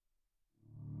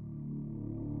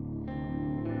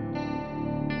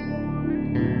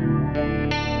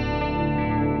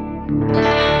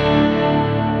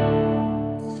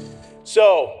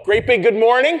So, great big good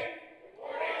morning.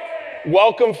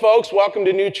 Welcome, folks. Welcome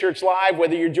to New Church Live.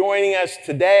 Whether you're joining us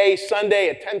today, Sunday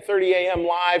at 10:30 a.m.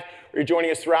 live, or you're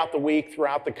joining us throughout the week,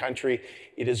 throughout the country,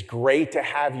 it is great to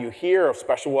have you here. A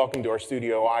special welcome to our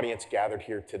studio audience gathered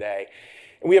here today.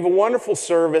 And we have a wonderful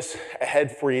service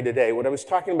ahead for you today. What I was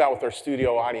talking about with our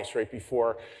studio audience right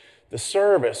before the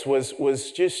service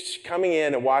was just coming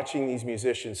in and watching these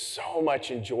musicians so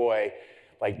much enjoy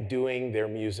like doing their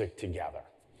music together.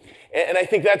 And I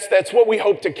think that's what we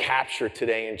hope to capture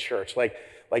today in church, like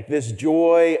this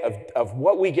joy of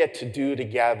what we get to do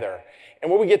together. And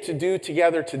what we get to do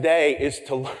together today is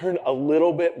to learn a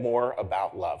little bit more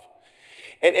about love.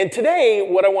 And today,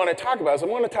 what I want to talk about is I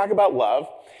want to talk about love,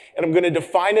 and I'm going to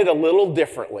define it a little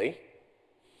differently.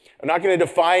 I'm not going to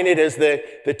define it as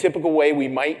the typical way we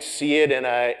might see it in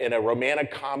a romantic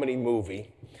comedy movie.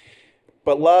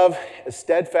 But love as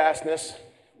steadfastness,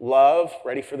 love,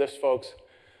 ready for this, folks?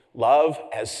 Love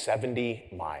as 70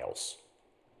 miles.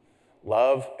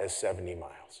 Love as 70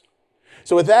 miles.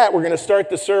 So with that, we're going to start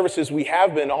the service as we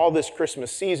have been all this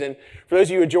Christmas season. For those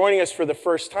of you who are joining us for the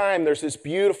first time, there's this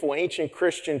beautiful ancient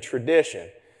Christian tradition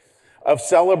of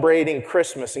celebrating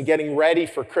Christmas and getting ready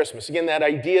for Christmas. Again, that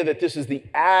idea that this is the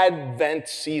Advent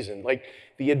season, like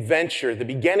the adventure, the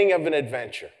beginning of an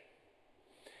adventure.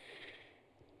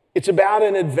 It's about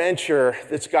an adventure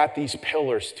that's got these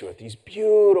pillars to it, these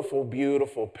beautiful,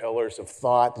 beautiful pillars of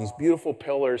thought, these beautiful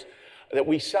pillars that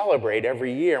we celebrate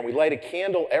every year, and we light a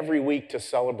candle every week to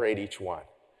celebrate each one.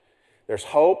 There's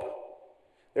hope,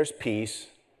 there's peace,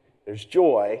 there's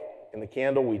joy, and the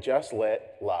candle we just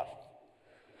lit, love.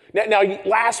 Now,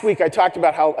 last week I talked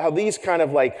about how these kind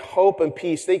of like hope and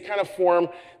peace, they kind of form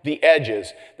the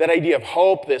edges. That idea of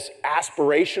hope, this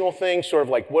aspirational thing, sort of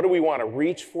like what do we want to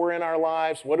reach for in our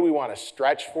lives? What do we want to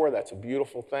stretch for? That's a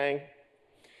beautiful thing.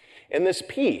 And this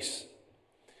peace,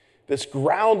 this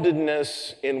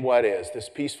groundedness in what is, this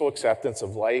peaceful acceptance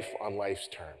of life on life's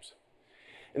terms.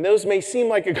 And those may seem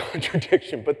like a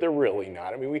contradiction, but they're really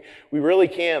not. I mean, we really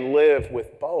can live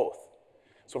with both.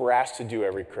 That's what we're asked to do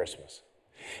every Christmas.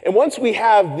 And once we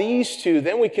have these two,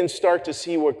 then we can start to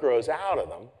see what grows out of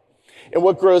them. And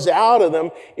what grows out of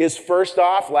them is, first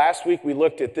off, last week we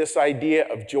looked at this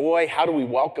idea of joy. How do we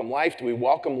welcome life? Do we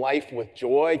welcome life with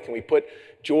joy? Can we put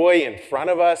joy in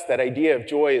front of us? That idea of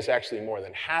joy is actually more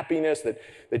than happiness,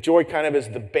 that joy kind of is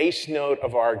the base note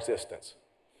of our existence.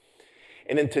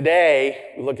 And then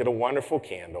today, we look at a wonderful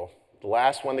candle, the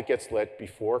last one that gets lit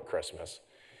before Christmas,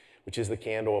 which is the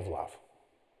candle of love.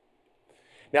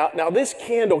 Now this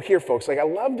candle here, folks, like I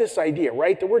love this idea,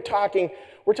 right? That we're talking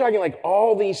like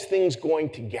all these things going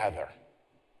together.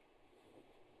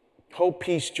 Hope,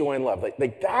 peace, joy, and love.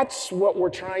 Like that's what we're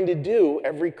trying to do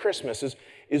every Christmas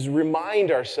is remind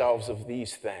ourselves of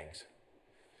these things.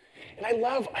 And I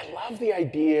love the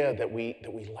idea that we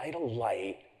light a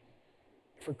light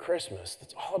for Christmas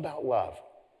that's all about love.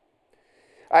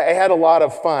 I had a lot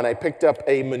of fun. I picked up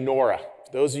a menorah.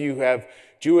 Those of you who have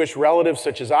Jewish relatives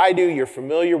such as I do, you're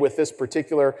familiar with this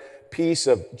particular piece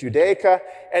of Judaica,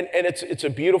 and it's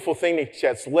a beautiful thing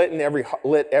that's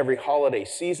lit every holiday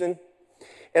season.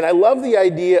 And I love the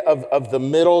idea of the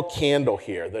middle candle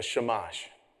here, the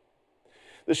shamash.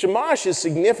 The shamash is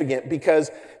significant because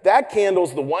that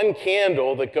candle's the one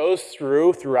candle that goes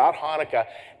throughout Hanukkah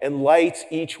and lights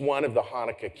each one of the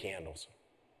Hanukkah candles.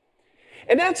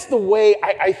 And that's the way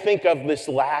I think of this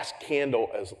last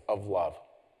candle of love.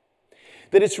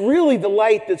 That it's really the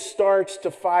light that starts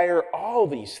to fire all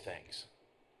these things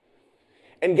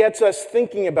and gets us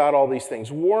thinking about all these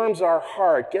things, warms our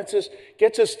heart, gets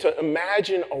us to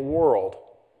imagine a world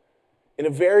in a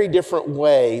very different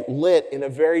way, lit in a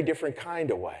very different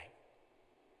kind of way.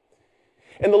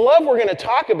 And the love we're going to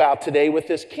talk about today with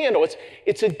this candle,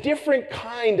 it's a different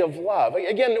kind of love.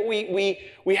 Again,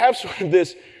 we have sort of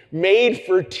this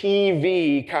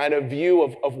made-for-TV kind of view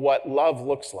of what love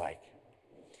looks like.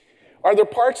 Are there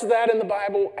parts of that in the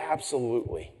Bible?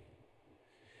 Absolutely.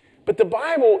 But the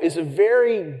Bible is a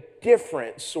very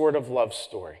different sort of love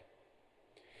story,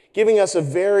 giving us a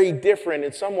very different,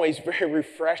 in some ways, very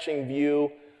refreshing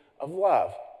view of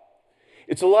love.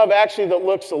 It's a love actually that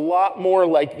looks a lot more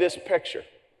like this picture,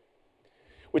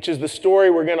 which is the story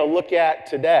we're going to look at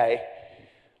today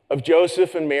of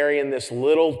Joseph and Mary in this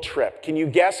little trip. Can you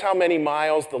guess how many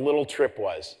miles the little trip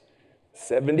was?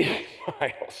 70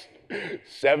 miles.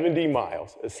 70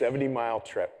 miles, a 70-mile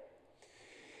trip.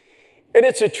 And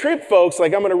it's a trip, folks,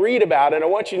 like I'm going to read about, and I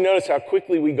want you to notice how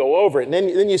quickly we go over it. And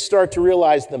then you start to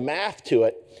realize the math to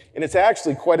it, and it's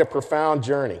actually quite a profound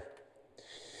journey.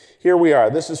 Here we are.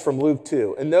 This is from Luke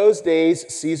 2. In those days,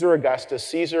 Caesar Augustus,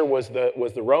 Caesar was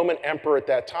the Roman emperor at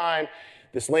that time.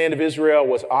 This land of Israel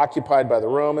was occupied by the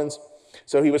Romans,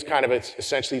 so he was kind of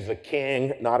essentially the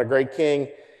king, not a great king.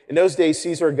 In those days,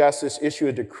 Caesar Augustus issued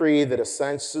a decree that a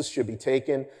census should be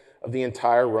taken of the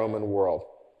entire Roman world.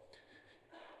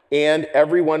 And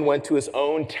everyone went to his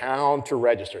own town to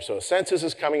register. So a census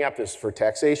is coming up. This is for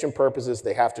taxation purposes.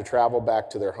 They have to travel back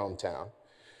to their hometown.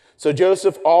 So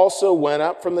Joseph also went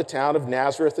up from the town of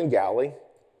Nazareth in Galilee,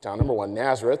 town number 1,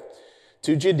 Nazareth,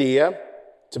 to Judea,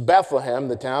 to Bethlehem,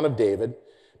 the town of David,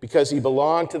 because he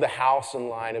belonged to the house and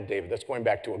line of David. That's going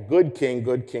back to a good King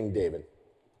David.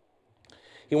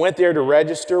 He went there to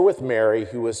register with Mary,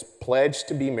 who was pledged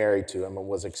to be married to him and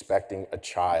was expecting a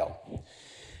child.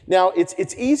 Now,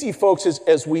 it's easy, folks,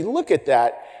 as we look at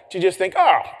that, to just think,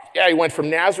 oh, yeah, he went from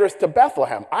Nazareth to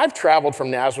Bethlehem. I've traveled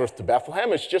from Nazareth to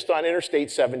Bethlehem. It's just on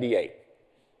Interstate 78.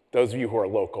 Those of you who are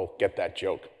local get that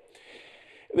joke.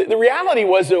 The reality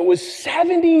was it was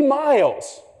 70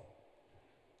 miles.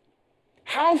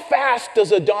 How fast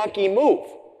does a donkey move?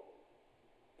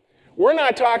 We're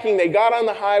not talking they got on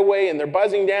the highway and they're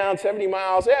buzzing down 70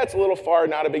 miles. Yeah, it's a little far,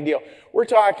 not a big deal. We're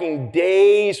talking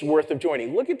days worth of journey.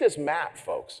 Look at this map,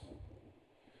 folks.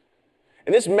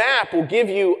 And this map will give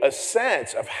you a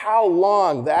sense of how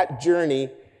long that journey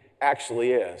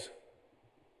actually is.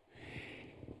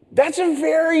 That's a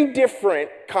very different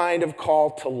kind of call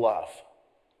to love.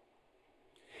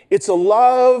 It's a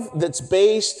love that's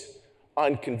based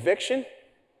on conviction.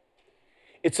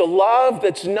 It's a love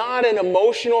that's not an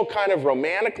emotional kind of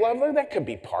romantic love. That could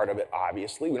be part of it,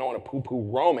 obviously. We don't want to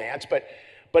poo-poo romance, but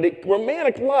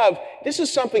romantic love, this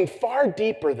is something far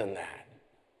deeper than that.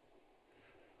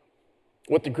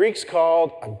 What the Greeks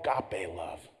called agape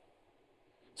love,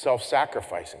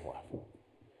 self-sacrificing love.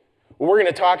 What we're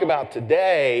going to talk about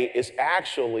today is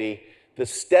actually the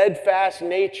steadfast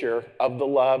nature of the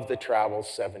love that travels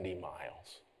 70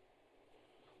 miles.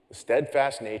 The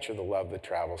steadfast nature of the love that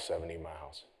travels 70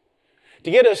 miles.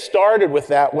 To get us started with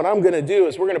that, what I'm going to do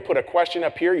is we're going to put a question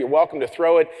up here. You're welcome to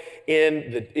throw it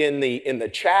in the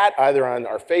chat, either on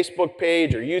our Facebook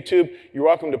page or YouTube. You're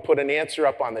welcome to put an answer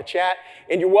up on the chat.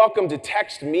 And you're welcome to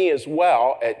text me as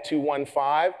well at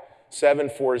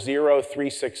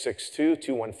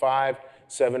 215-740-3662,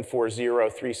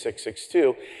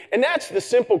 215-740-3662. And that's the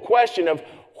simple question of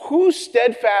whose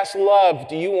steadfast love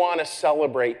do you want to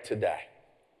celebrate today?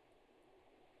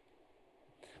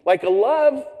 Like a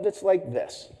love that's like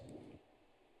this.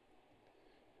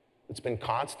 That's been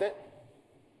constant,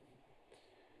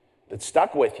 that's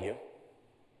stuck with you,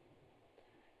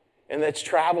 and that's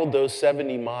traveled those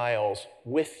 70 miles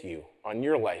with you on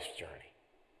your life's journey.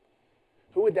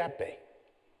 Who would that be?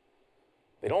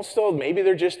 They don't still, maybe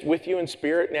they're just with you in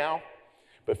spirit now,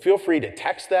 but feel free to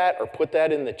text that or put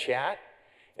that in the chat,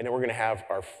 and then we're going to have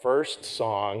our first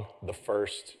song, The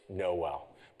First Noel.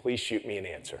 Please shoot me an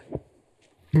answer.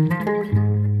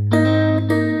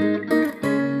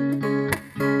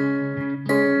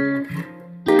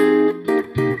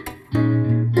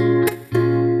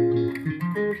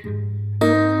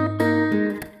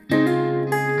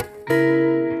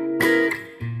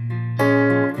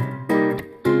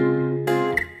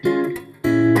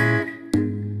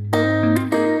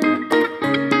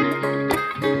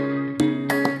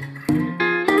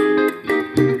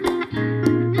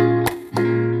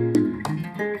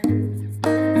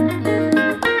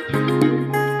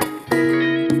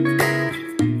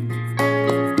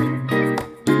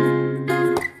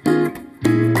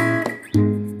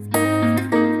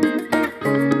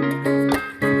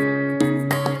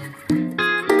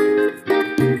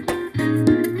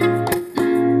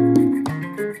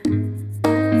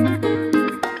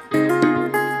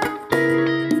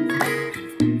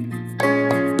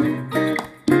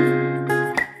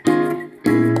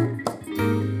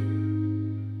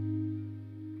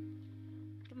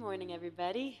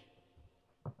 Everybody.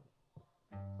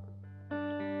 The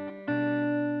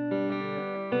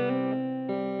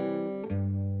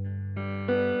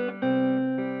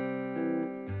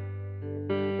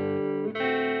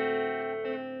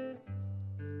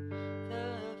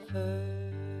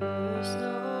first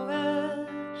Noel,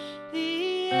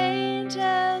 the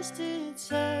angels did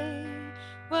say,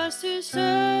 was to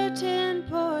certain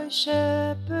poor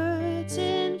shepherds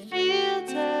in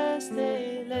fields as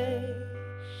they lay.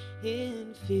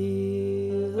 In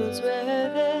fields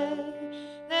where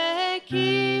they're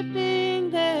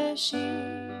keeping their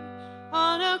sheep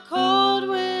on a cold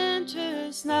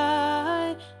winter's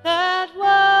night that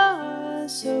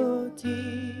was so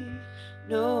deep.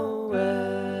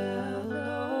 Noel,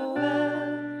 Noel,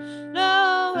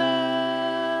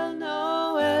 Noel,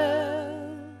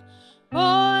 Noel,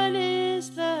 born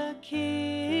is the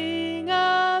King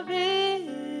of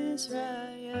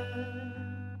Israel.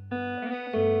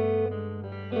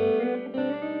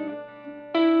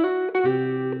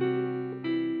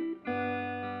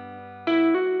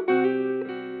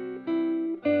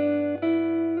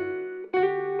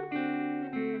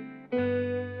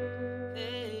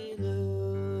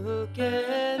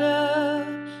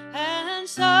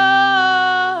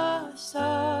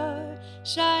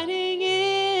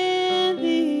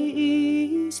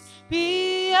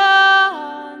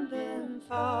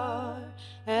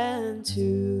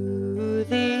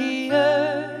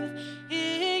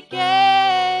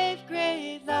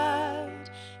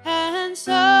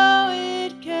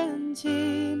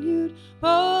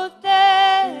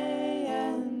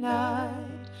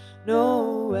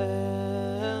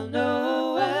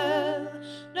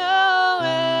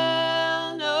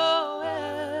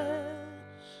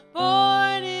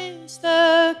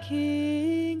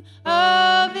 King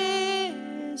of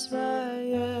Israel.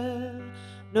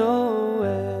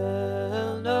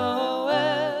 Noel,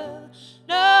 Noel,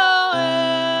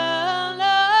 Noel,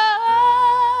 Noel.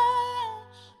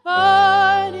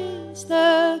 Born is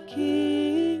the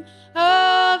King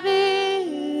of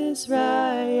Israel.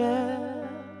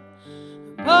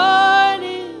 Born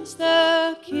is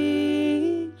the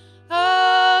King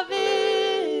of Israel.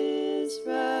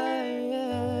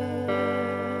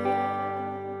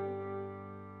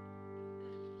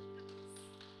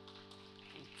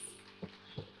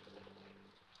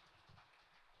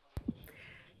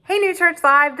 Hey, New Church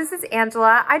Live, this is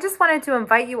Angela. I just wanted to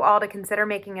invite you all to consider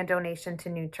making a donation to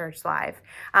New Church Live.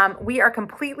 We are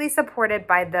completely supported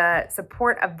by the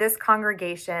support of this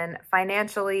congregation,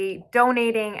 financially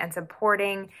donating and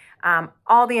supporting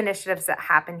all the initiatives that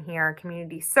happen here,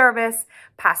 community service,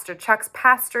 Pastor Chuck's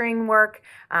pastoring work,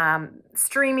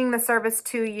 streaming the service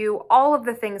to you. All of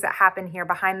the things that happen here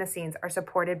behind the scenes are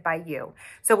supported by you.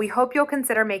 So we hope you'll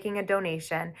consider making a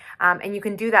donation. And you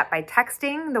can do that by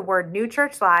texting the word New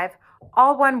Church Live,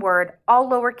 all one word, all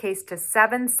lowercase, to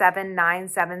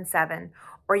 77977.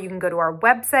 Or you can go to our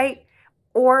website,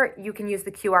 or you can use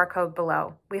the QR code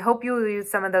below. We hope you will use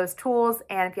some of those tools.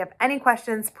 And if you have any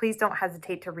questions, please don't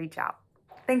hesitate to reach out.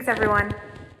 Thanks, everyone.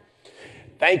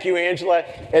 Thank you, Angela.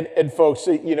 And folks,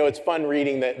 you know, it's fun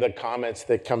reading the comments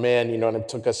that come in, you know, and I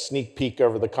took a sneak peek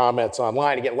over the comments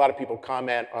online. Again, a lot of people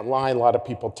comment online, a lot of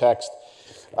people text.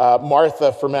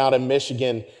 Martha from out in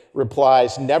Michigan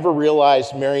replies, never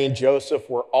realized Mary and Joseph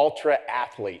were ultra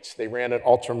athletes. They ran an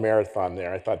ultra marathon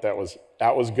there. I thought that was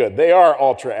good. They are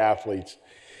ultra athletes.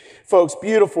 Folks,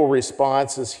 beautiful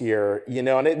responses here, you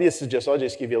know, and I'll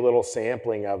just give you a little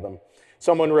sampling of them.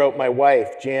 Someone wrote, my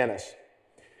wife, Janice.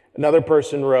 Another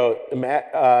person wrote,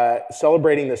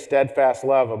 celebrating the steadfast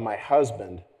love of my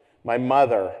husband, my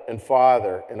mother and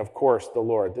father, and of course, the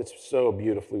Lord. That's so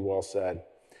beautifully well said.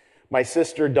 My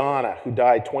sister Donna, who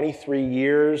died 23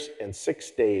 years and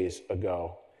 6 days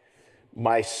ago.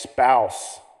 My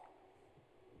spouse,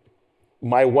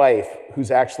 my wife,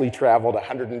 who's actually traveled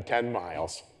 110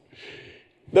 miles.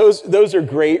 Those are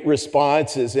great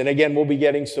responses. And again, we'll be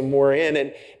getting some more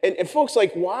in. And folks,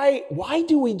 like, why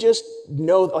do we just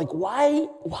know, like, why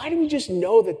do we just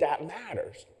know that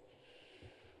matters?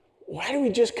 Why do we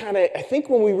just I think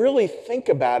when we really think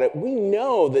about it, we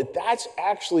know that that's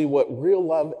actually what real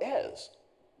love is.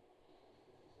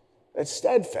 That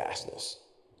steadfastness.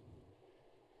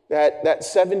 That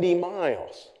 70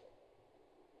 miles.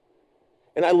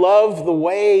 And I love the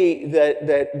way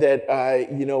that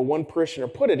one parishioner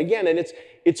put it. Again, and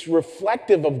it's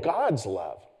reflective of God's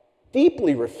love,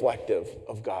 deeply reflective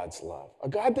of God's love. A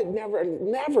God that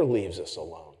never leaves us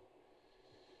alone,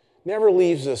 never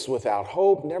leaves us without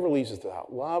hope, never leaves us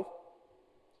without love.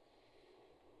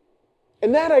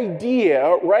 And that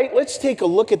idea, right? Let's take a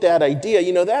look at that idea.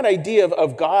 You know, that idea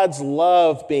of God's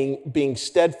love being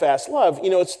steadfast love,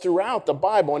 you know, it's throughout the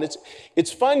Bible. And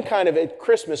it's fun kind of at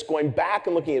Christmas going back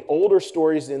and looking at older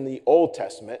stories in the Old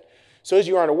Testament. So as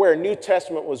you aren't aware, New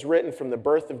Testament was written from the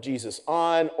birth of Jesus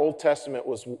on. Old Testament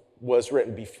was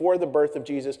written before the birth of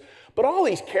Jesus. But all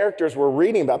these characters we're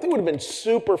reading about, they would have been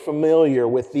super familiar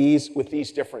with these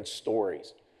different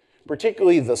stories,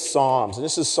 particularly the Psalms. And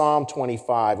this is Psalm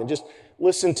 25. And just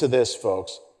listen to this,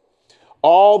 folks.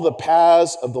 All the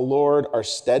paths of the Lord are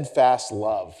steadfast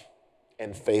love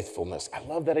and faithfulness. I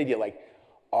love that idea, like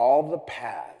all the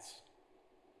paths,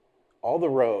 all the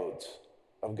roads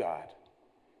of God.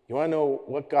 You want to know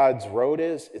what God's road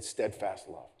is? It's steadfast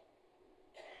love.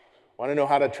 Want to know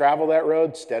how to travel that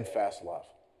road? Steadfast love.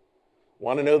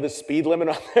 Want to know the speed limit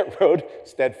on that road?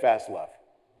 Steadfast love.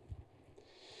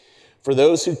 For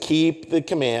those who keep the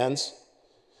commands,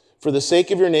 for the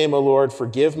sake of your name, O Lord,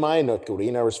 forgive my iniquity.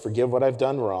 In other words, forgive what I've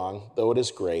done wrong, though it is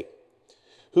great.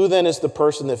 Who then is the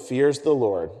person that fears the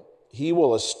Lord? He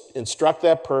will instruct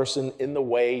that person in the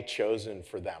way chosen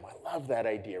for them. I love that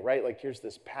idea, right? Like, here's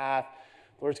this path.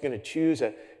 The Lord's going to choose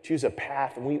a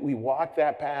path, and we walk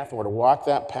that path, and we're to walk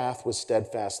that path with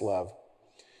steadfast love.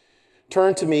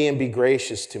 Turn to me and be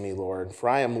gracious to me, Lord, for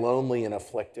I am lonely and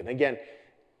afflicted. Again,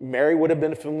 Mary would have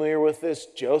been familiar with this.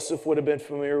 Joseph would have been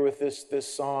familiar with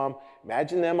this psalm.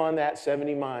 Imagine them on that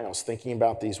 70 miles thinking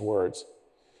about these words.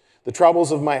 The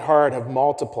troubles of my heart have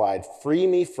multiplied. Free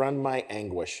me from my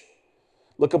anguish.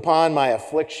 Look upon my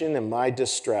affliction and my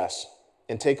distress,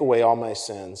 and take away all my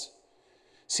sins.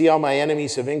 See how my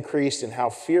enemies have increased and how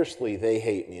fiercely they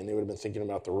hate me. And they would have been thinking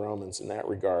about the Romans in that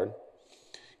regard.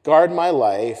 Guard my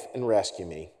life and rescue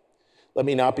me. Let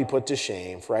me not be put to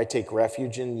shame, for I take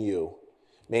refuge in you.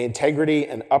 May integrity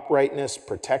and uprightness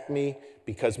protect me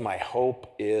because my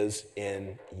hope is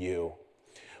in you.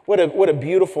 What a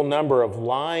beautiful number of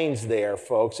lines there,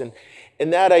 folks. And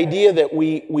that idea that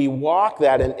we walk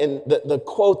that, and the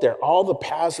quote there, all the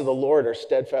paths of the Lord are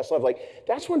steadfast love. Like,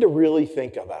 that's one to really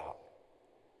think about,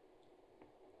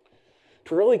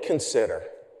 to really consider.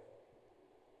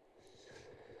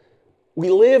 We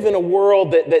live in a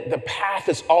world that the path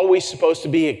is always supposed to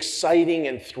be exciting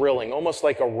and thrilling, almost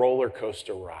like a roller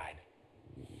coaster ride,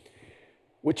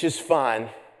 which is fun,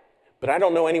 but I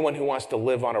don't know anyone who wants to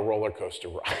live on a roller coaster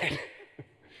ride.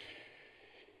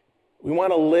 We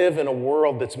want to live in a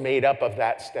world that's made up of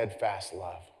that steadfast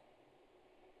love,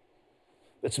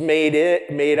 that's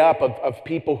made up of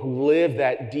people who live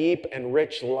that deep and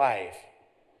rich life.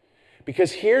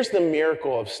 Because here's the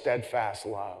miracle of steadfast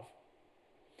love.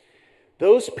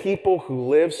 Those people who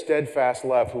live steadfast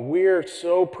love, who we're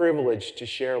so privileged to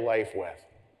share life with,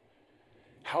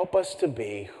 help us to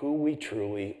be who we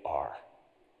truly are,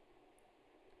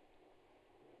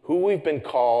 who we've been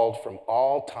called from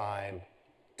all time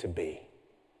to be.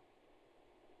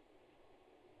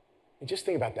 And just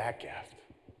think about that gift,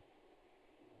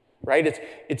 right?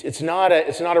 It's not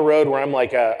a road where I'm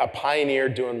like a pioneer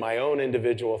doing my own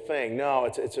individual thing. No,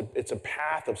 it's a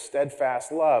path of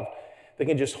steadfast love that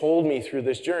can just hold me through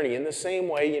this journey in the same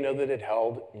way, that it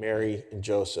held Mary and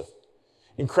Joseph.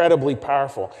 Incredibly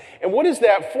powerful. And what is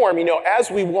that form? As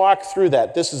we walk through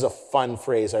that, this is a fun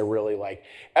phrase I really like.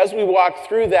 As we walk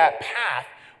through that path,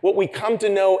 what we come to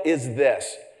know is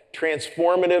this: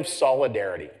 transformative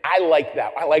solidarity. I like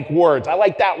that. I like words. I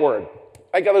like that word.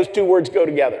 I like how those two words go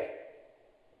together.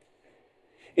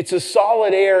 It's a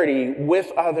solidarity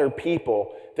with other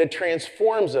people that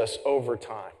transforms us over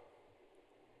time.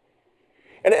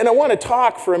 And I want to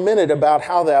talk for a minute about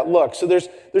how that looks. So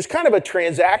there's kind of a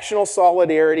transactional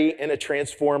solidarity and a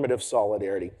transformative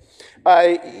solidarity.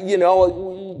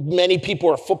 Many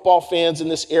people are football fans in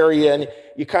this area, and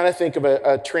you kind of think of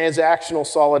a transactional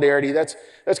solidarity. That's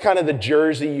kind of the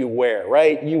jersey you wear,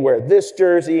 right? You wear this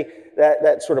jersey,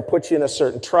 that sort of puts you in a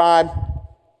certain tribe.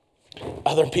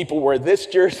 Other people wear this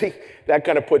jersey, that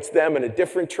kind of puts them in a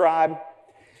different tribe.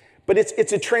 But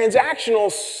it's a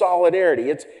transactional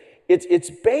solidarity. It's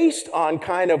based on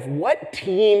kind of what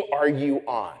team are you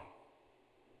on?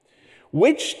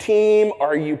 Which team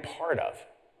are you part of?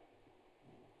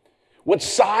 What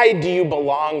side do you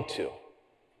belong to?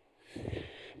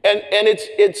 And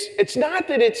it's not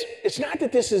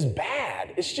that this is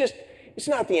bad. It's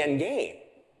not the end game.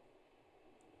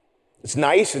 It's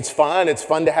nice, it's fun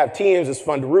to have teams, it's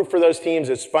fun to root for those teams,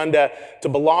 it's fun to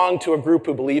belong to a group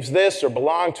who believes this or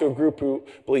belong to a group who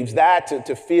believes that,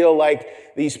 to feel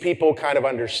like these people kind of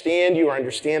understand you or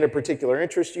understand a particular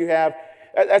interest you have.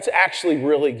 That's actually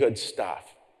really good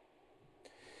stuff.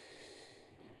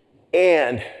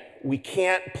 And we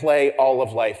can't play all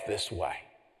of life this way.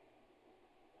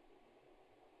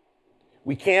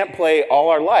 We can't play all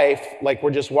our life like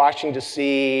we're just watching to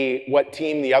see what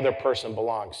team the other person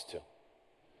belongs to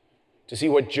see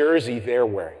what jersey they're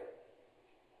wearing.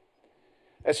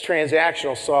 That's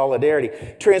transactional solidarity.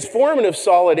 Transformative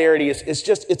solidarity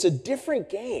it's a different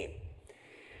game.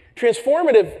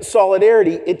 Transformative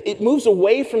solidarity, it moves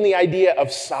away from the idea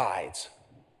of sides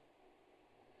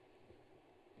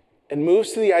and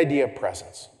moves to the idea of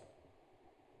presence.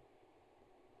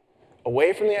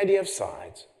 Away from the idea of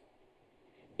sides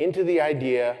into the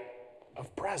idea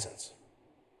of presence.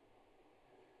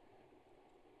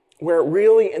 Where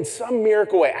really, in some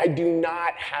miracle way, I do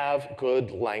not have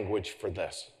good language for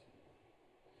this.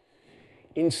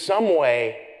 In some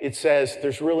way, it says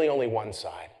there's really only one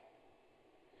side.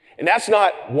 And that's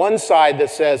not one side that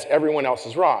says everyone else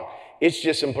is wrong. It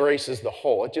just embraces the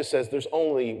whole. It just says there's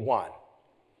only one.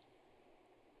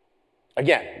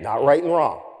 Again, not right and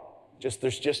wrong.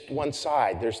 There's just one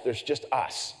side. There's just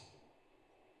us.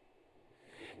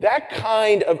 That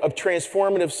kind of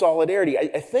transformative solidarity,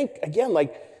 I think, again,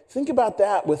 think about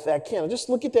that with that candle. Just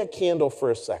look at that candle for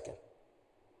a second.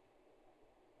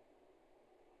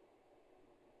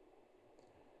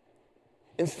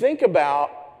 And think about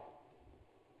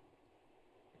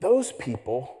those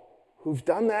people who've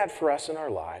done that for us in our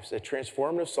lives, that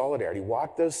transformative solidarity,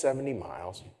 walked those 70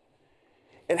 miles,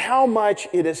 and how much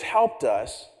it has helped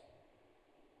us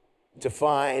to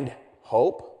find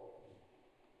hope,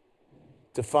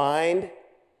 to find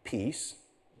peace,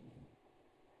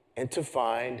 and to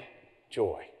find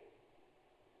joy.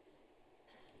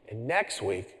 And next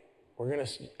week, we're going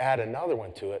to add another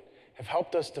one to it, have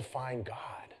helped us to find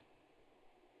God.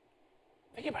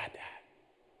 Think about that.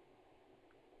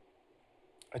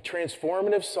 A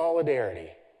transformative solidarity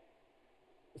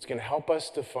that's going to help us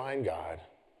to find God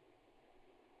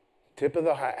tip of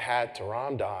the hat to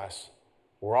Ram Dass.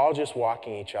 We're all just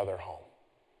walking each other home.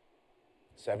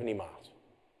 70 miles.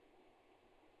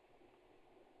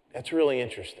 That's really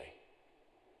interesting.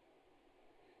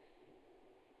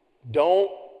 Don't,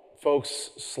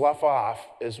 folks, slough off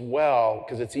as well,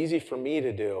 because it's easy for me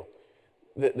to do,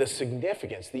 the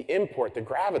significance, the import, the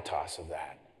gravitas of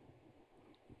that.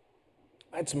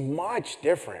 That's much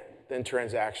different than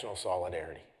transactional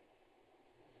solidarity.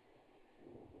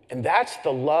 And that's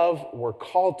the love we're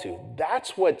called to.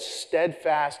 That's what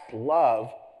steadfast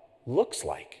love looks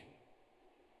like.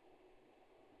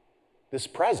 This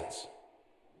presence.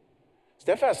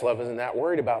 Steadfast love isn't that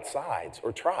worried about sides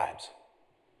or tribes.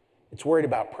 It's worried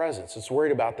about presence. It's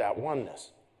worried about that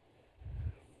oneness.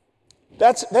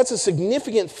 That's a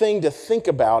significant thing to think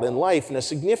about in life, and a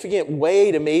significant way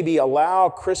to maybe allow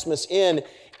Christmas in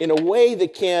a way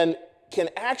that can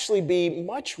actually be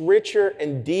much richer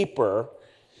and deeper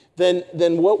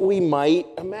than what we might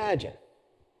imagine.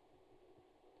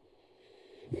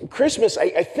 Christmas,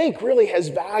 I think, really has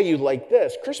value like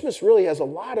this. Christmas really has a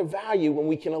lot of value when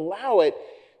we can allow it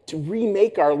to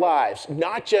remake our lives,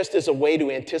 not just as a way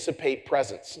to anticipate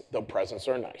presents, though presents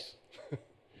are nice.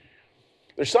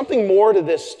 There's something more to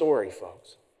this story,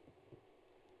 folks.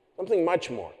 Something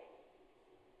much more.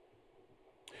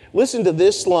 Listen to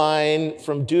this line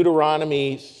from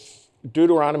Deuteronomy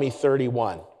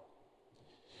 31.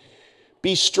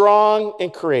 Be strong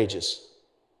and courageous.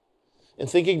 And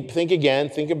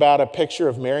think about a picture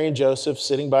of Mary and Joseph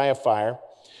sitting by a fire.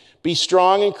 Be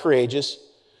strong and courageous.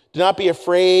 Do not be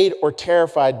afraid or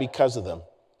terrified because of them.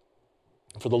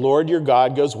 For the Lord your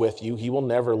God goes with you. He will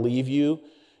never leave you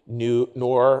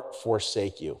nor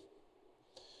forsake you.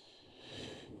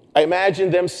 I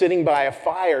imagine them sitting by a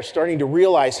fire, starting to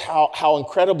realize how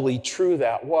incredibly true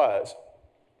that was.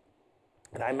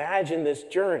 And I imagine this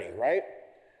journey, right?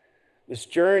 This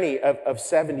journey of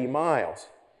 70 miles.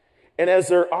 And as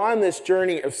they're on this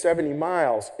journey of 70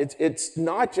 miles, it's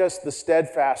not just the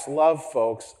steadfast love,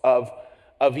 folks,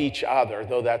 of each other,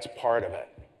 though that's part of it.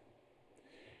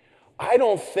 I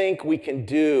don't think we can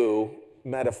do,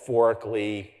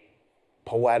 metaphorically,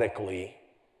 poetically,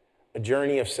 a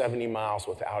journey of 70 miles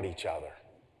without each other.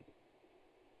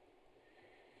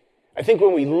 I think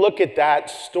when we look at that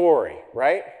story,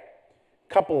 right,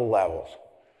 a couple of levels.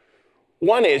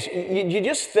 One is, you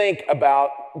just think about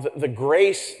the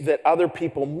grace that other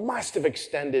people must have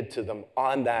extended to them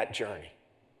on that journey.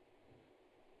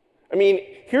 I mean,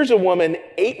 here's a woman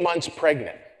 8 months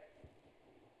pregnant.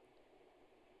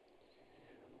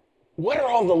 What are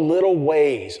all the little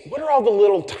ways? What are all the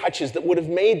little touches that would have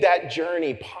made that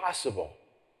journey possible?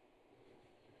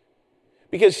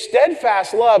 Because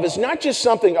steadfast love is not just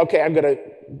something, okay, I'm going to,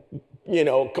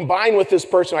 combine with this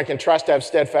person I can trust to have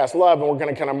steadfast love, and we're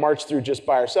going to kind of march through just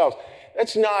by ourselves.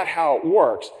 That's not how it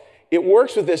works. It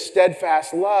works with this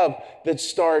steadfast love that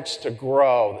starts to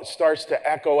grow, that starts to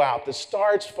echo out, that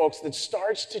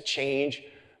starts to change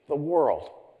the world.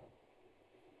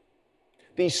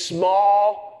 These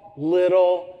small,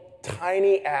 little,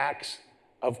 tiny acts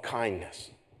of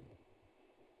kindness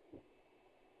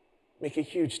make a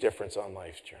huge difference on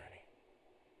life's journey.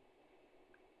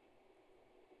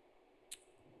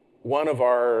 One of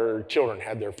our children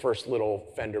had their first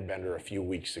little fender bender a few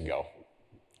weeks ago.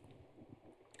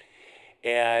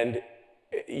 And,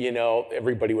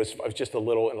 everybody was just in a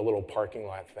little parking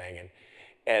lot thing.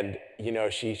 And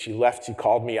she left, she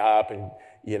called me up and,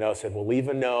 said, well, leave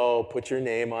a note, put your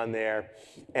name on there.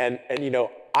 And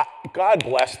God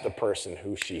bless the person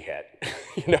who she hit,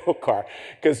 car.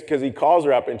 Because he calls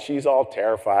her up and she's all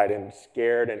terrified and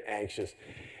scared and anxious.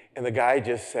 And the guy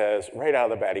just says, right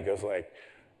out of the bat, he goes like,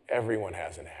 everyone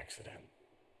has an accident.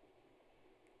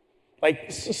 Like,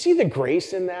 you see the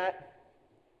grace in that?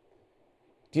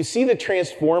 Do you see the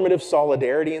transformative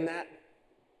solidarity in that?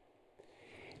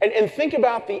 And think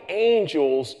about the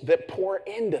angels that pour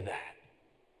into that.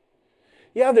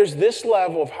 Yeah, there's this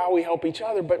level of how we help each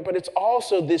other, but it's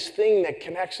also this thing that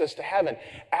connects us to heaven.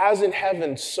 As in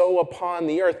heaven, so upon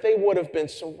the earth. They would have been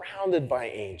surrounded by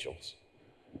angels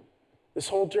this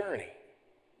whole journey.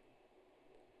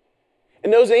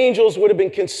 And those angels would have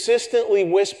been consistently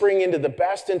whispering into the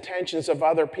best intentions of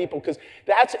other people, because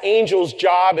that's angels'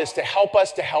 job, is to help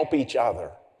us to help each other.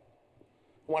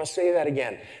 I want to say that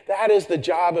again. That is the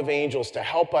job of angels, to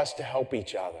help us to help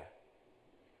each other.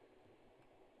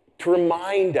 To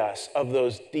remind us of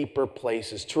those deeper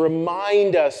places, to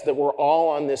remind us that we're all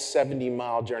on this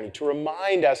 70-mile journey, to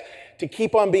remind us to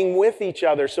keep on being with each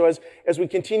other. So as we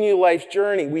continue life's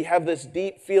journey, we have this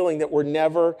deep feeling that we're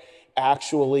never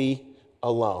actually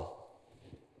alone.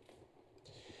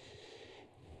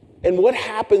 And what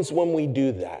happens when we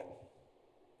do that?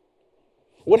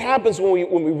 What happens when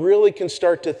we really can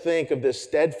start to think of this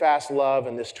steadfast love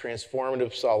and this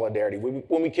transformative solidarity,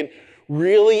 when we can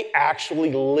really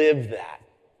actually live that?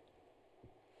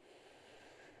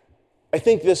 I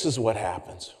think this is what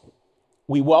happens.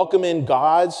 We welcome in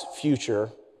God's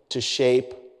future to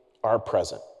shape our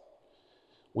present.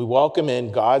 We welcome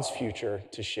in God's future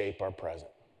to shape our present.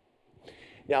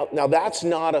 Now that's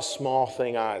not a small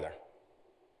thing either.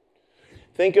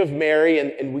 Think of Mary,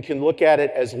 and we can look at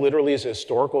it as literally as a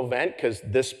historical event, because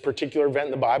this particular event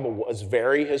in the Bible was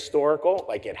very historical,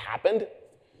 like it happened.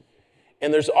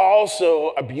 And there's also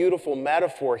a beautiful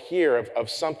metaphor here of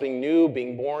something new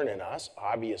being born in us,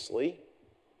 obviously.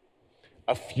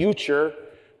 A future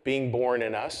being born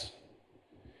in us.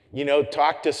 You know,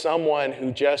 talk to someone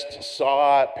who just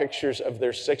saw pictures of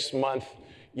their 6-month,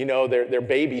 their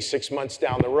baby 6 months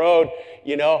down the road,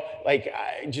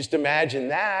 just imagine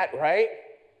that, right?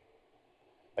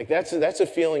 Like that's a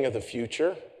feeling of the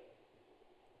future.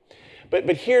 But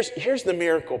here's the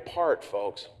miracle part,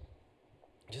 folks.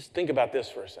 Just think about this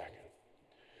for a second.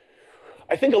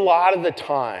 I think a lot of the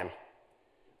time,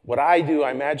 what I do,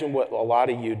 I imagine what a lot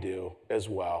of you do as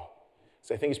well,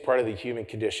 so I think it's part of the human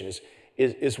condition,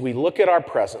 is we look at our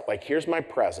present, like here's my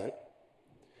present,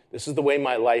 this is the way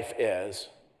my life is,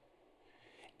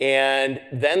 and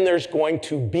then there's going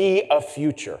to be a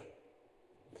future.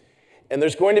 And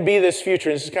there's going to be this future,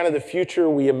 and this is kind of the future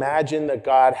we imagine that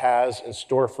God has in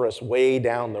store for us way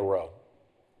down the road.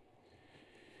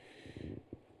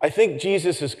 I think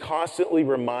Jesus is constantly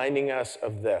reminding us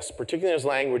of this, particularly in his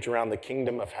language around the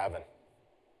kingdom of heaven.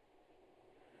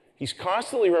 He's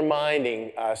constantly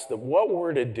reminding us that what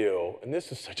we're to do, and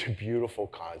this is such a beautiful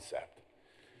concept,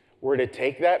 we're to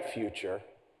take that future,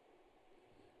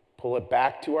 pull it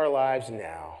back to our lives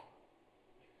now,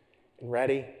 and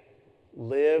ready?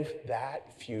 Live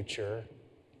that future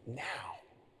now.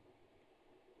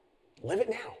 Live it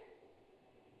now.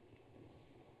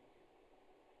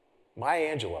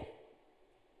 Maya Angelou,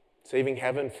 saving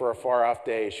heaven for a far-off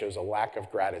day shows a lack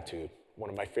of gratitude. One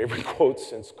of my favorite quotes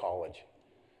since college.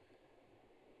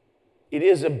 It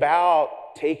is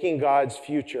about taking God's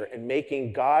future and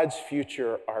making God's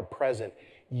future our present.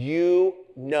 You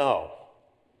know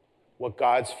what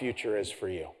God's future is for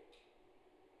you.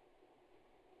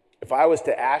 If I was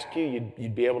to ask you,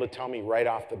 you'd be able to tell me right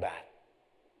off the bat.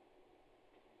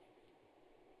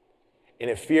 And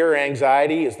if fear or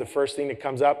anxiety is the first thing that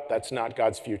comes up, that's not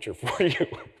God's future for you.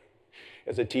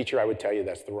 As a teacher, I would tell you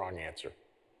that's the wrong answer.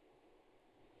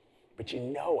 But you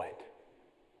know it.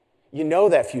 You know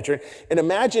that future. And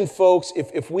imagine, folks,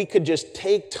 if we could just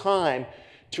take time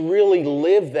to really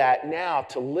live that now,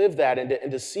 to live that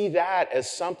and to see that as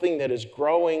something that is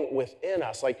growing within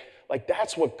us. Like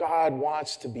that's what God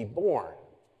wants to be born.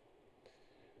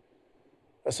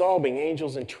 Us all being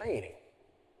angels in training.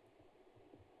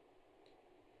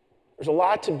 There's a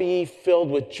lot to be filled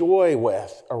with joy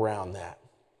with around that.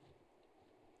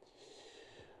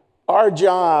 Our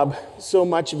job, so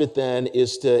much of it then,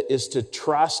 is to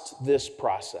trust this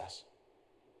process.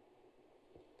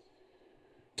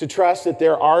 To trust that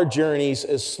there are journeys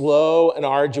as slow and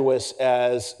arduous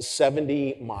as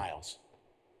 70 miles.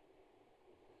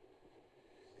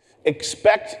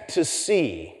 Expect to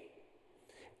see,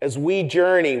 as we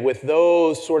journey with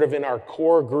those sort of in our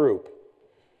core group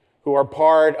who are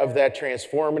part of that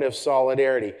transformative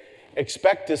solidarity,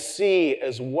 expect to see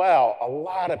as well a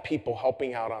lot of people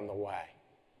helping out on the way.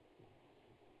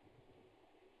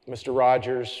 Mr.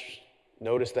 Rogers,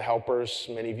 notice the helpers.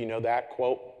 Many of you know that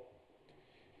quote.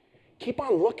 Keep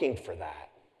on looking for that,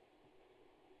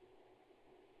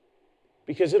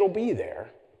 because it'll be there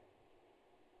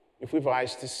if we've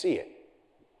eyes to see it.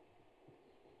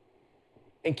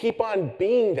 And keep on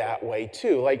being that way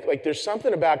too. Like there's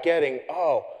something about getting,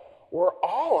 we're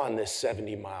all on this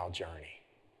 70-mile journey.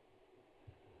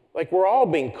 Like we're all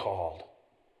being called.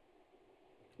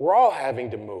 We're all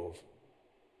having to move.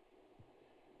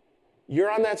 You're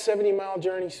on that 70-mile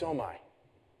journey, so am I.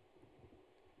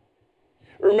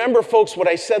 Remember, folks, what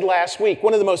I said last week.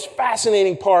 One of the most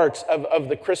fascinating parts of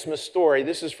the Christmas story,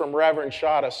 this is from Reverend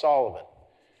Shada Sullivan,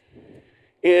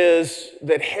 is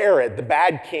that Herod, the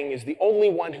bad king, is the only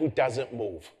one who doesn't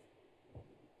move.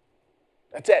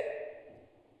 That's it.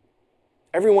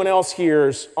 Everyone else here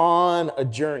is on a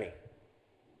journey.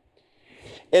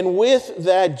 And with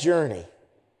that journey,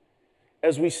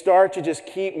 as we start to just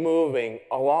keep moving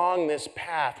along this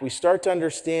path, we start to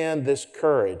understand this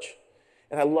courage.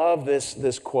 And I love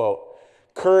this quote.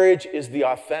 Courage is the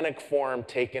authentic form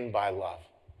taken by love.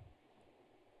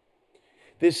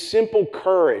 This simple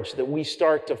courage that we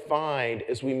start to find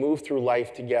as we move through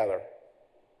life together.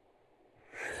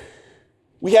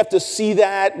 We have to see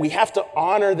that. We have to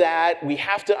honor that. We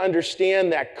have to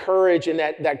understand that courage and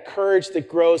that courage that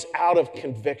grows out of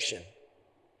conviction.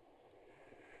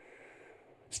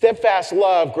 Steadfast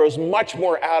love grows much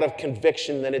more out of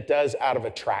conviction than it does out of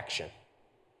attraction.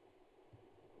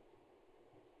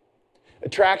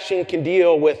 Attraction can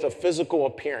deal with a physical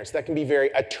appearance. That can be very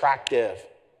attractive.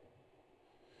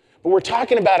 But we're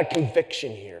talking about a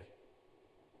conviction here.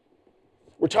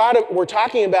 We're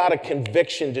talking about a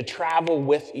conviction to travel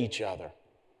with each other.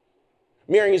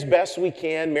 Marrying as best we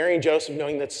can, marrying Joseph,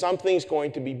 knowing that something's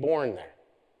going to be born there.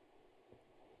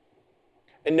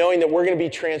 And knowing that we're going to be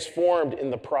transformed in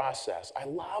the process. I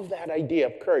love that idea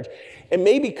of courage. And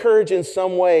maybe courage in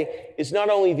some way is not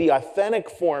only the authentic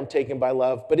form taken by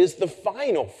love, but is the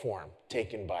final form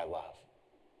taken by love.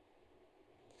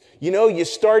 You know, you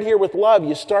start here with love.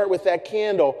 You start with that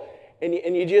candle, and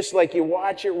you just like, you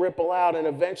watch it ripple out, and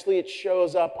eventually it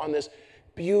shows up on this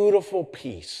beautiful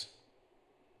piece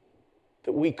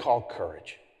that we call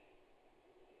courage.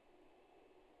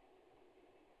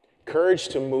 Courage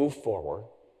to move forward,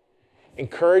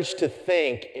 and courage to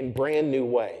think in brand new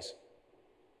ways.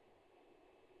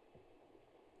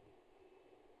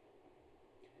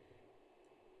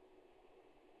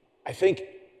 I think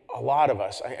a lot of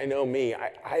us, I know me,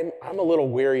 I'm a little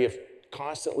weary of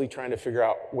constantly trying to figure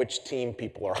out which team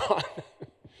people are on.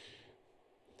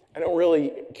 I don't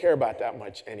really care about that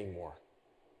much anymore.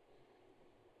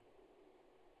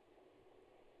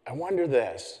 I wonder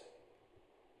this.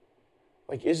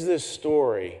 Like, is this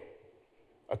story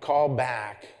a call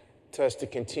back to us to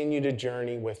continue to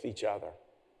journey with each other?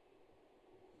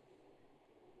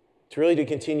 To really to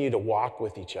continue to walk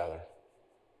with each other?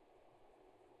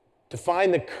 To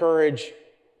find the courage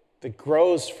that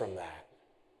grows from that?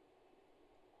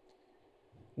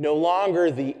 No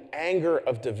longer the anger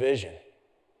of division,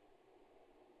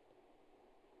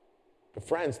 but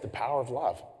friends, the power of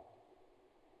love.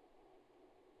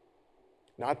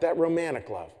 Not that romantic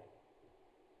love,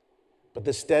 but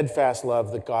the steadfast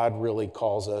love that God really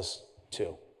calls us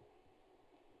to.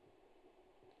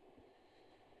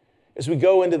 As we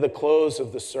go into the close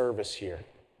of the service here,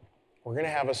 we're going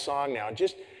to have a song now.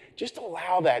 Just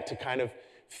allow that to kind of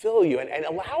fill you, and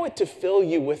allow it to fill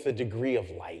you with a degree of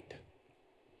light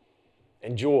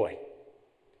and joy.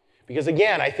 Because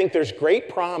again, I think there's great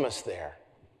promise there.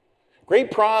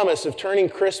 Great promise of turning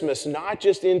Christmas not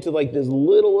just into like this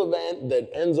little event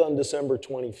that ends on December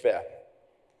 25th,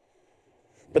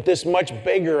 but this much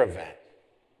bigger event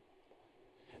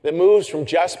that moves from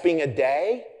just being a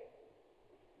day,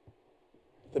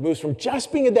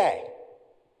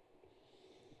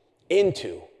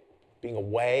 into being a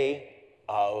way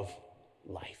of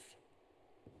life.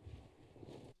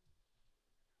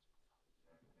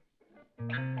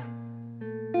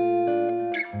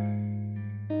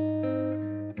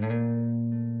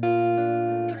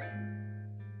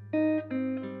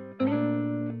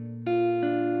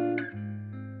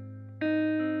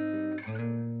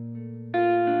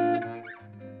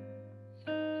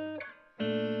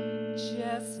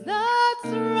 Chestnuts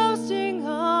roasting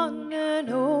on an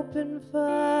open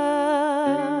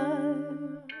fire,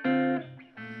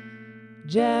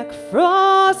 Jack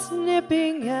Frost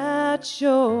nipping at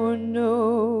your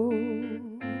nose,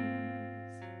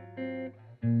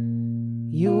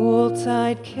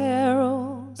 Yuletide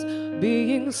carols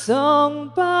being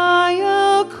sung by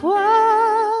a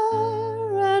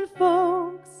choir, and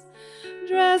folks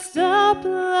dressed up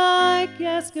like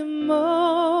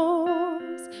Eskimos.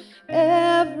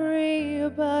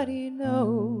 Everybody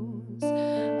knows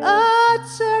a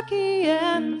turkey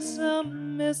and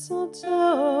some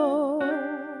mistletoe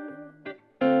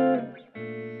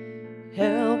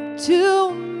help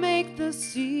to make the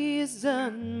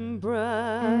season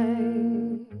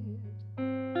bright.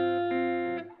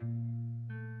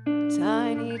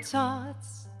 Tiny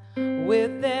tots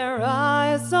with their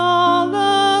eyes all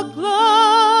aglow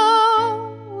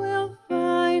will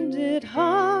find it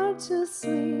hard to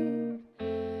sleep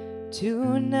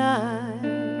tonight.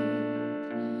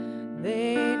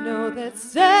 They know that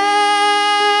Santa's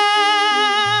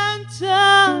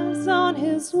on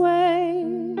his way.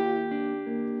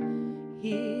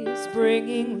 He's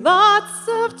bringing lots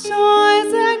of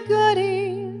toys and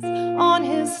goodies on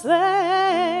his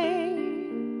sleigh,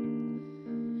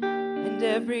 and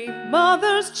every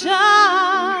mother's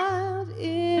child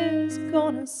is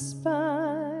gonna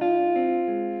spy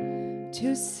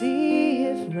to see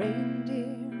if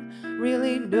reindeer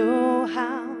really know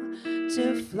how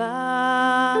to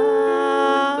fly.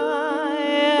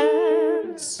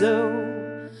 And so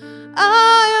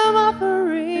I am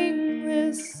offering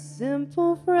this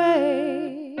simple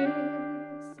phrase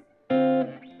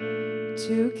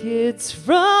to kids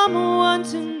from 1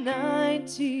 to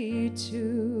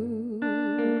 92.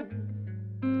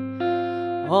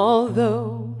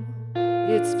 Although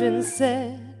it's been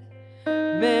said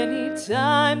many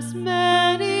times,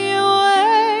 many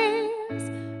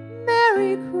ways,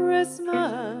 Merry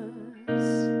Christmas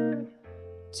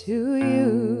to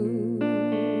you.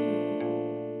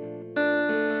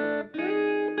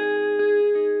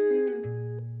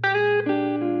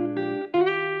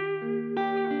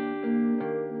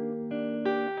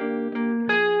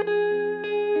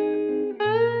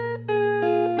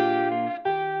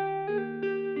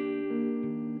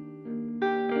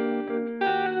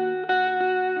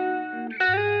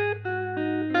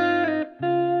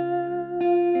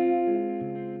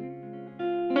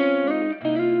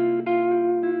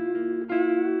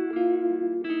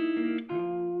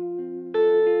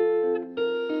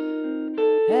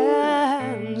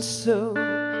 And so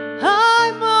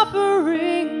I'm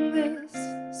offering this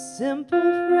simple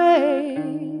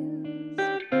phrase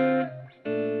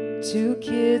to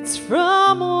kids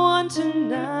from 1 to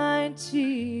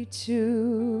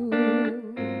 92.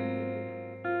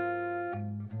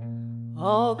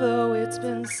 Although it's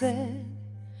been said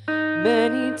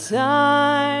many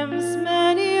times,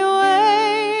 many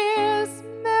ways,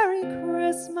 Merry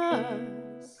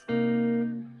Christmas,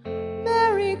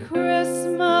 Merry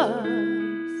Christmas,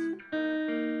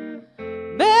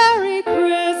 Merry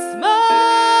Christmas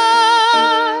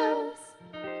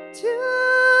to you.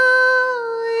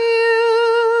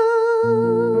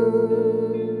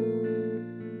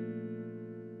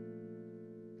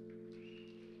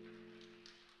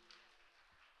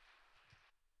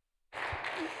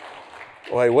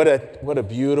 Boy, what a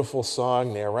beautiful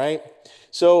song there, right?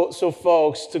 So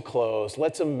folks, to close,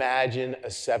 let's imagine a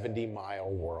 70-mile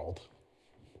world.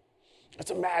 Let's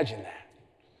imagine that.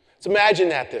 Let's imagine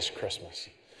that this Christmas.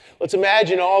 Let's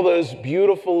imagine all those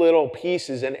beautiful little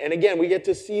pieces. And again, we get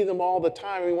to see them all the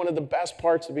time. I mean, one of the best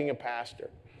parts of being a pastor,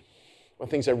 one of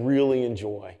the things I really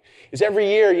enjoy, is every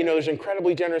year, there's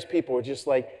incredibly generous people who just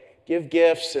like give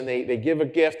gifts, and they give a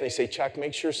gift, and they say, Chuck,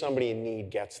 make sure somebody in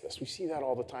need gets this. We see that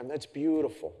all the time. That's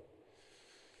beautiful.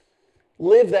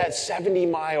 Live that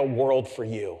 70-mile world for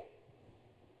you.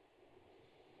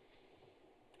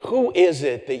 Who is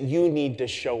it that you need to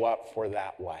show up for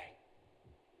that way?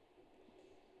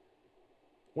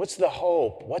 What's the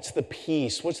hope? What's the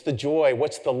peace? What's the joy?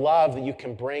 What's the love that you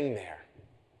can bring there?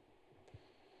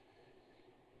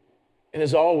 And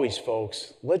as always,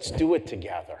 folks, let's do it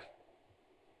together.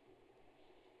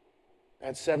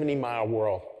 That 70-mile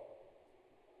world.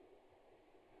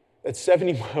 That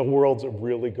 70-mile world's a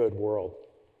really good world.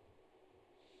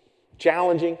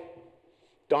 Challenging.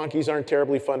 Donkeys aren't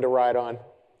terribly fun to ride on.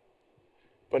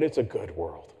 But it's a good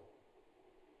world.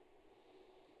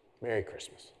 Merry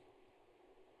Christmas.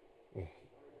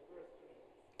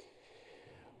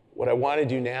 What I want to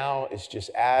do now is just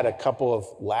add a couple of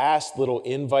last little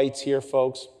invites here,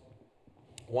 folks.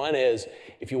 One is,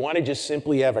 if you want to just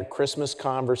simply have a Christmas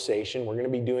conversation, we're going to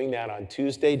be doing that on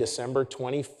Tuesday, December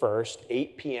 21st,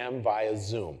 8 p.m. via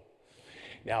Zoom.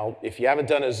 Now, if you haven't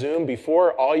done a Zoom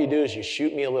before, all you do is you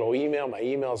shoot me a little email. My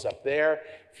email's up there.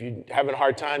 If you're having a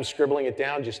hard time scribbling it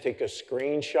down, just take a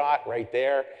screenshot right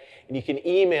there. And you can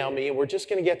email me, and we're just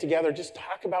going to get together, just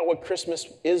talk about what Christmas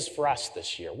is for us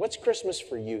this year. What's Christmas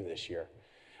for you this year?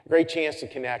 A great chance to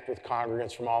connect with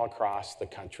congregants from all across the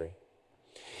country.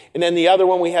 And then the other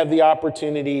one we have the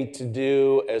opportunity to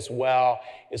do as well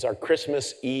is our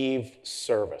Christmas Eve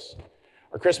service.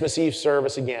 Our Christmas Eve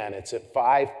service, again, it's at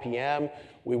 5 p.m.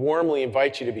 We warmly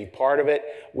invite you to be part of it.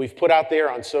 We've put out there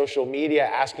on social media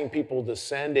asking people to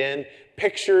send in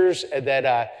pictures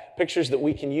that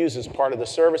we can use as part of the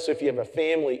service. So if you have a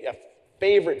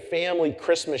favorite family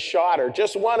Christmas shot, or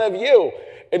just one of you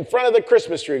in front of the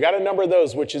Christmas tree, got a number of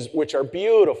those, which are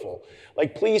beautiful.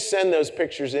 Please send those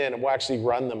pictures in, and we'll actually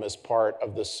run them as part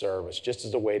of the service, just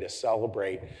as a way to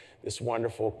celebrate this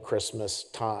wonderful Christmas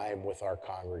time with our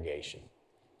congregation.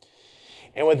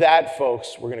 And with that,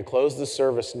 folks, we're going to close the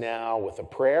service now with a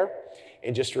prayer.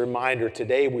 And just a reminder,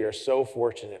 today we are so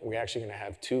fortunate, we're actually going to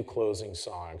have 2 closing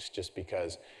songs, just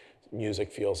because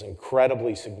music feels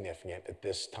incredibly significant at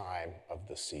this time of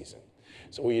the season.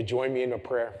 So will you join me in a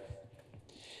prayer?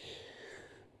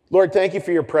 Lord, thank you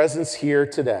for your presence here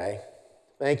today.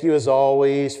 Thank you, as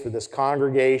always, for this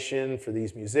congregation, for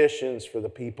these musicians, for the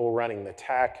people running the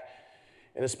tech,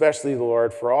 and especially,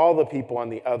 Lord, for all the people on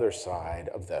the other side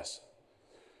of this,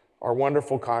 our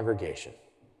wonderful congregation,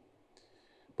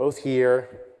 both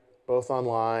here, both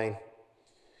online,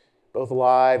 both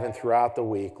live and throughout the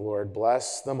week. Lord,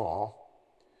 bless them all.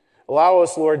 Allow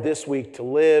us, Lord, this week to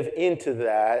live into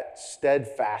that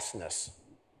steadfastness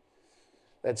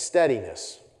that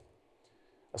steadiness,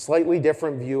 a slightly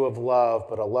different view of love,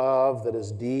 but a love that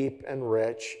is deep and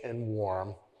rich and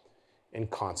warm and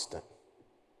constant.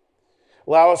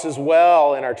 Allow us as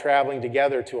well in our traveling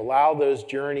together to allow those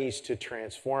journeys to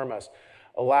transform us.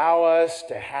 Allow us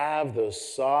to have those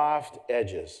soft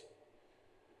edges,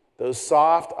 those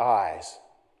soft eyes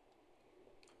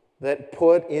that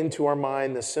put into our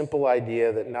mind the simple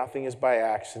idea that nothing is by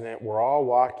accident. We're all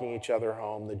walking each other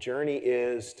home. The journey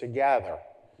is together.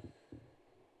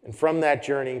 And from that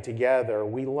journey together,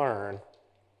 we learn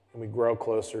and we grow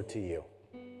closer to you.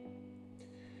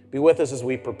 Be with us as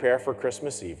we prepare for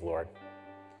Christmas Eve, Lord.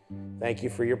 Thank you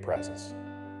for your presence.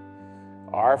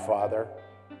 Our Father,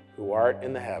 who art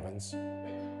in the heavens,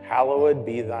 hallowed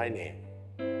be thy name.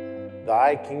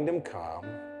 Thy kingdom come,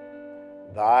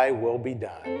 thy will be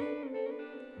done,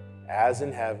 as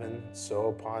in heaven, so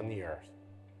upon the earth.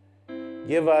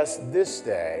 Give us this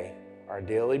day our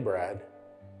daily bread,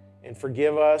 and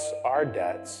forgive us our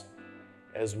debts,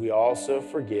 as we also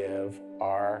forgive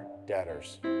our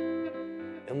debtors.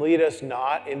 And lead us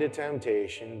not into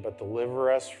temptation, but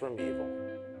deliver us from evil.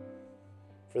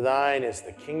 For thine is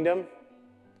the kingdom,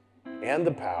 and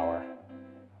the power,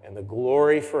 and the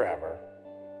glory forever.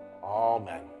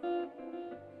 Amen.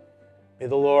 May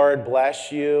the Lord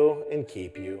bless you and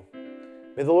keep you.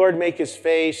 May the Lord make his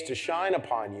face to shine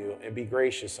upon you and be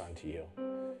gracious unto you.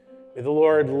 May the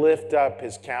Lord lift up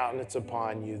his countenance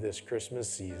upon you this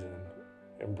Christmas season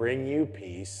and bring you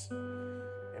peace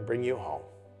and bring you home.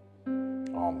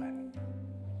 Amen.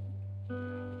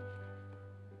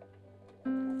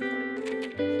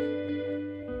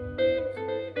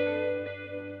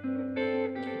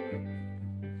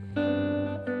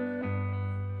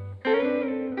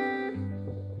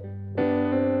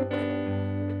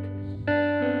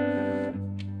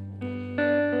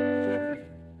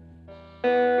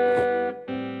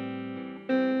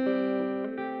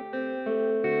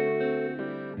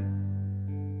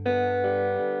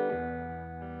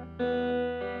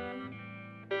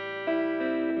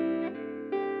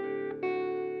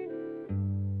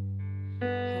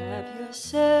 Have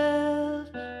yourself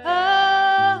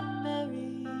a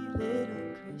merry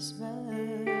little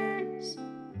Christmas.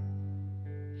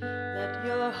 Let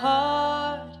your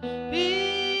heart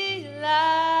be light.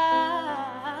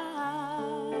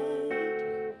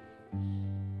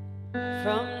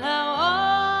 From now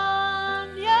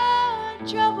on, your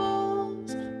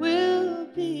troubles will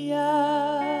be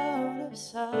out of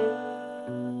sight.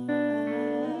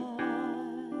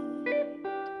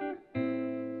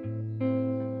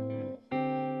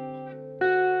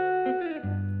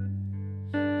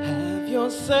 Have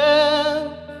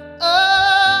yourself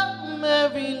a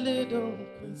merry little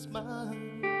Christmas.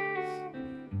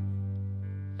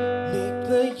 Make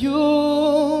the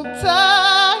Yuletide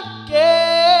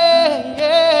gay.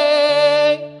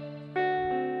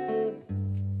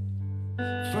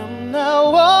 From now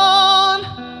on,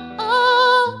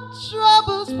 our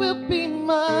troubles will be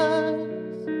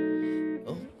miles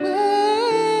away.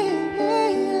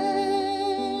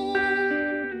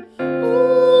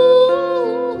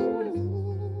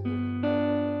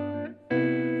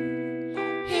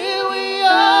 Here we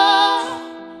are,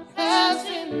 as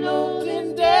in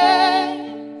olden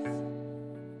days,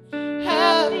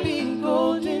 happy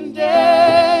golden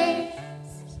days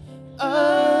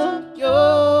of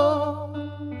yore.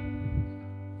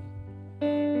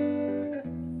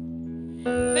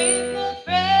 Faithful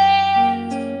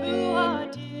friends who are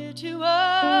dear to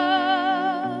us,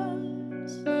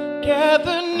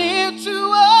 gather near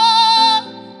to us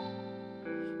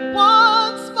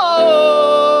once more.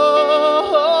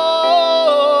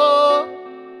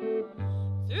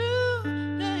 Through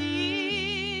the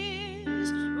years,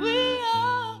 we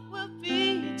all will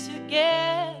be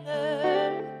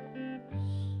together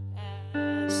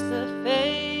as the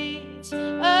fates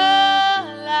allow.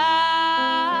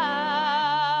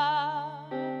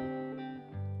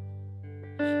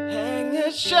 Hang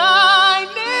a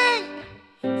shining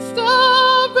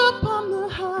star upon the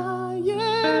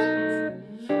highest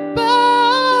bough,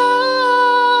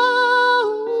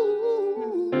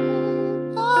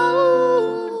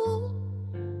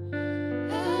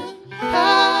 and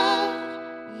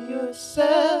have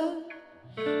yourself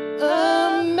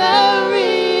a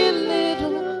merry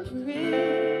little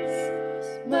Christmas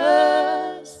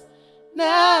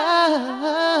now.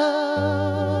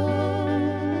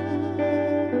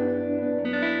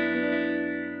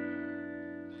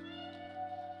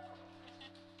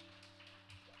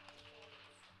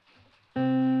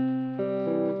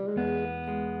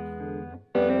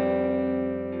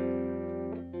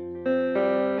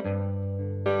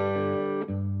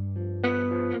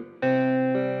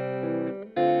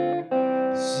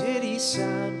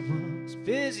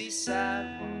 busy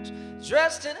sidewalks,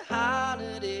 dressed in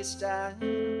holiday style.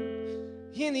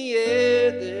 In the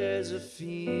air there's a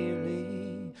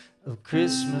feeling of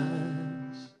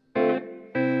Christmas.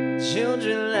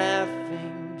 Children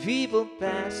laughing, people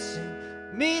passing,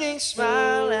 meeting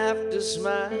smile after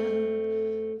smile.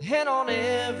 And on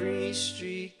every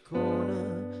street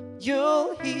corner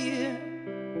you'll hear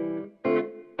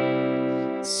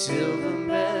silver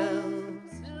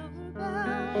bells,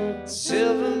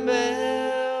 silver bells.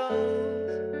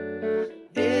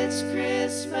 It's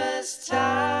Christmas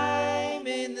time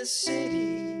in the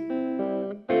city.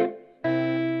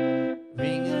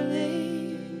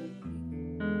 Ring-a-ling,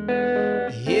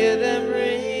 hear them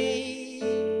ring.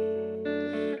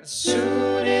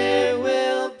 Soon it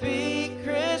will be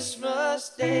Christmas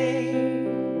Day.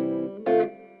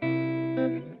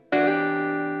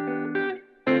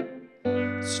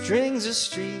 Strings of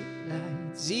street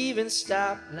lights, even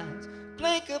stoplights,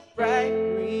 blink a bright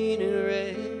green and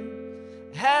red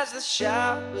as the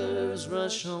shoppers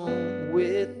rush home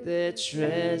with their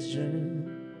treasures.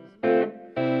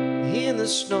 In the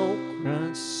snow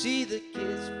crunch, see the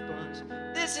kids bunch.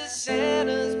 This is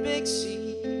Santa's big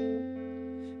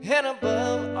scene. And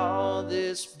above all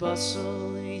this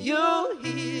bustle, you'll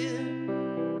hear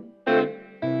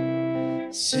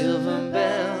silver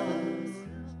bells,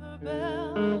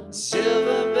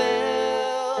 silver bells.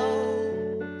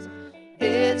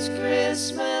 It's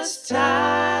Christmas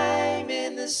time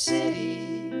in the city.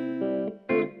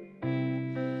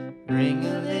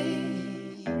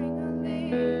 Ring-a-ling,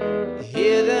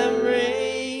 hear them ring.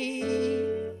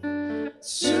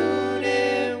 Soon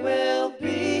it will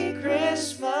be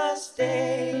Christmas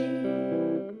Day.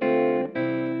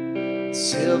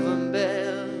 Silver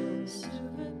bells,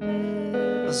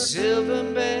 silver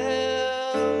bells.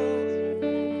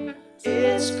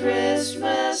 It's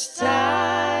Christmas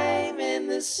time in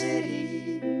the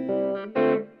city.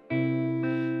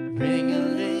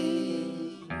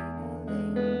 Ring-a-ling,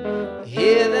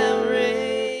 hear them ring.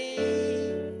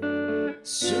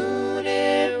 Soon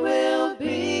it will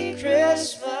be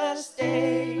Christmas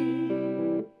Day.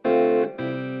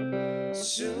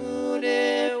 Soon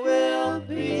it will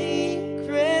be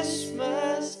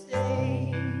Christmas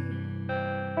Day.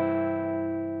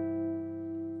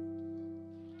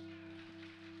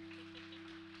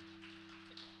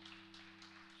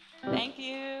 Thank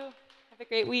you. Have a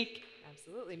great week.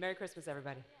 Absolutely. Merry Christmas,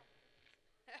 everybody.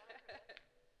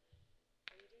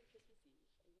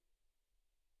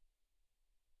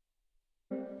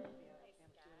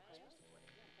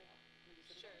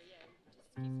 Sure,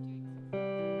 yeah.